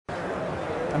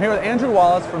I'm here with Andrew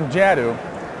Wallace from Jadoo.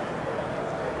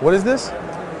 What is this?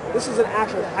 This is an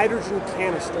actual hydrogen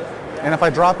canister. And if I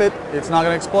drop it, it's not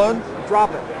going to explode?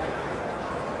 Drop it.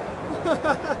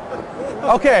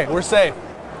 Okay, we're safe.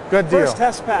 Good deal. First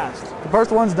test passed. The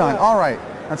first one's done. Yeah. All right.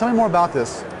 Now tell me more about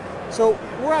this. So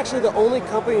we're actually the only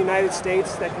company in the United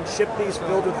States that can ship these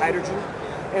filled with hydrogen.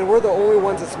 And we're the only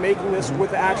ones that's making this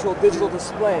with the actual digital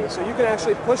display. So you can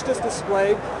actually push this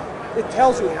display. It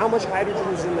tells you how much hydrogen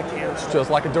is in the canister. Just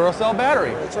like a Duracell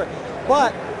battery. That's right.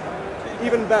 But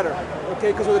even better,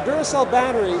 okay? Because with a Duracell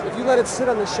battery, if you let it sit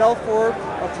on the shelf for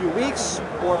a few weeks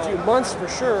or a few months for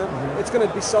sure, it's going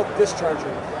to be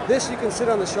self-discharging. This you can sit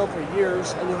on the shelf for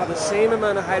years, and you'll have the same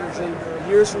amount of hydrogen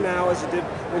years from now as you did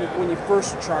when you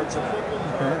first charged it.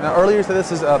 Okay. Now earlier you said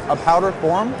this is a powder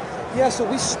form? Yeah, so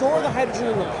we store the hydrogen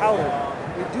in the powder.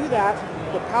 We do that,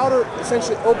 the powder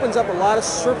essentially opens up a lot of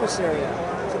surface area.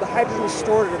 So the hydrogen is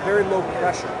stored at a very low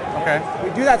pressure. Okay.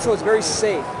 We do that so it's very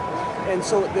safe. And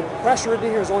so the pressure in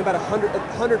here is only about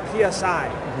 100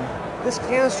 psi. This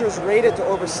canister is rated to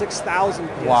over 6,000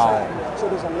 psi. Wow. So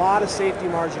there's a lot of safety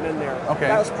margin in there. Okay.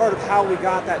 That was part of how we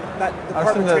got that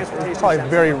Department of Transportation. Probably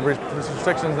very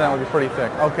restrictions that would be pretty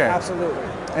thick. Okay. Absolutely.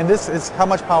 And this is how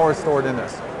much power is stored in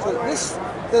this? So this,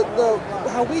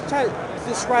 how we try to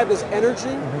describe as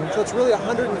energy. So it's really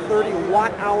 130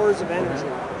 watt hours of energy.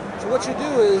 So what you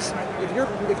do is, if your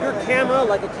camera,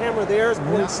 like a camera there, is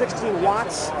pulling 16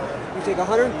 watts, you take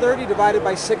 130 divided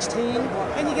by 16,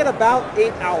 and you get about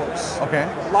 8 hours. Okay.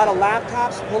 A lot of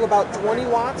laptops pull about 20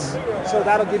 watts, so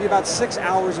that'll give you about 6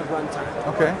 hours of runtime.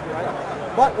 Okay.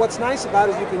 Right? But what's nice about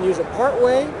it is you can use it part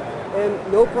way,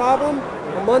 and no problem.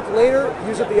 A month later,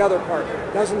 use it the other part.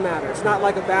 Doesn't matter. It's not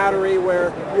like a battery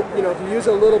where, you know, if you use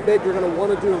it a little bit, you're going to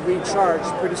want to do a recharge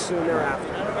pretty soon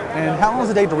thereafter. And how long does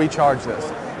it take to recharge this?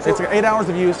 So it's 8 hours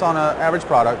of use on an average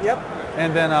product. Yep.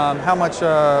 And then how much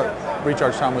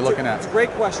recharge time are we looking at? It's a great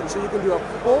question. So you can do a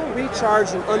full recharge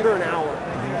in under an hour.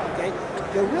 Okay.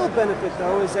 The real benefit,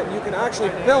 though, is that you can actually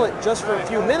fill it just for a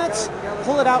few minutes,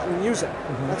 pull it out and use it.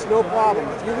 That's no problem.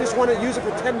 If you just want to use it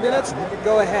for 10 minutes,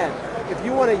 go ahead. If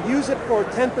you want to use it for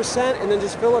 10% and then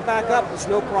just fill it back up, it's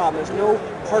no problem. There's no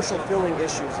partial filling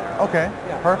issues there. Okay,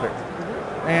 Yeah. perfect.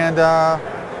 And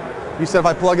you said if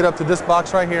I plug it up to this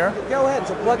box right here. Go ahead.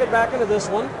 So plug it back into this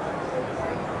one.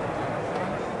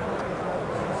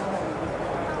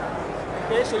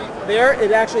 Okay, so there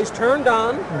it actually is turned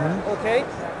on. Okay,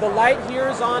 the light here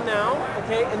is on now.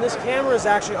 Okay, and this camera is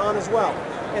actually on as well.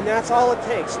 And that's all it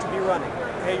takes to be running.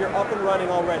 Okay, you're up and running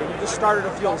already. You just started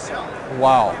a fuel cell.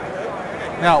 Wow.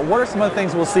 Now, what are some of the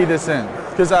things we'll see this in?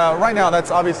 Because right now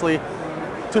that's obviously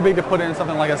too big to put in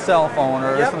something like a cell phone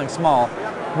or something small.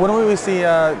 When will we see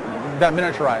that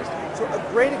miniaturized? So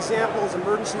a great example is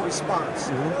emergency response.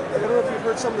 I don't know if you've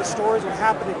heard some of the stories what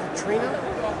happened in Katrina.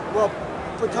 Well,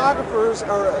 photographers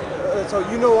are, so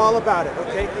you know all about it,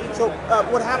 okay? So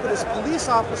what happened is police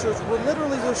officers were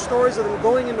literally, there's stories of them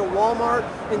going into Walmart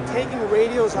and taking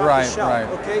radios off the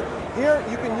shelf, okay? Here,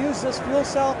 you can use this fuel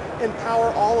cell and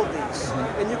power all of these.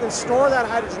 And you can store that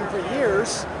hydrogen for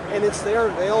years, and it's there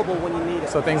available when you need it.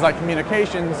 So things like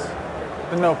communications,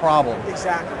 no problem.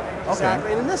 Exactly. Okay.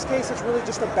 Exactly. And in this case, it's really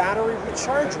just a battery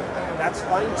recharger. That's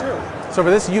fine too. So for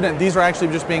this unit, these are actually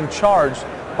just being charged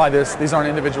by this. These aren't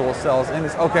individual cells. And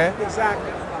it's okay.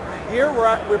 Exactly. Here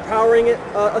we're powering it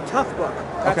a tough book.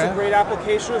 That's Okay. a great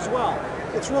application as well.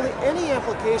 It's really any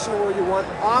application where you want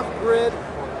off-grid,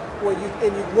 where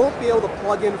you won't be able to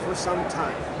plug in for some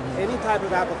time. Any type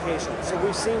of application. So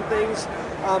we've seen things.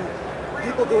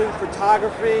 People doing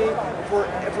photography for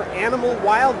animal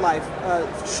wildlife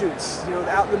shoots, you know,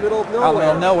 out in the middle of nowhere. Out in the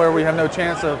middle of nowhere, we have no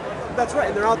chance of. That's right,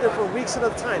 and they're out there for weeks at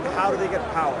a time. How do they get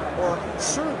power? Or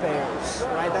surveyors,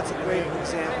 right? That's a great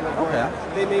example of where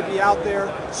they may be out there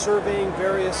surveying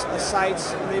various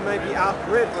sites, and they might be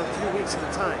off-grid for a few weeks at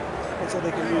a time, and so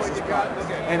they can use this product.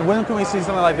 And when can we see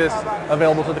something like this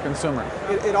available to the consumer?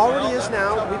 It already is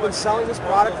now. We've been selling this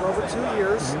product for over 2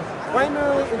 years,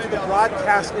 primarily into the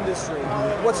broadcast industry.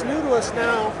 What's new to us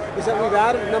now is that we've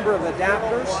added a number of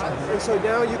adapters, and so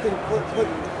now you can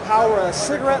power a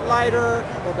cigarette lighter,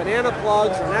 or banana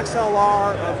plugs, or an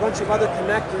XLR, or a bunch of other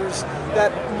connectors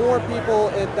that more people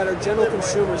that are general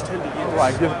consumers tend to use.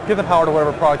 Right, give the power to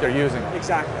whatever product they're using.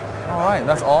 Exactly. All right,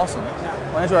 that's awesome.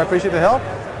 Well, Andrew, I appreciate the help.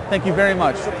 Thank you very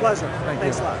much. It's a pleasure.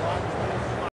 Thanks a lot.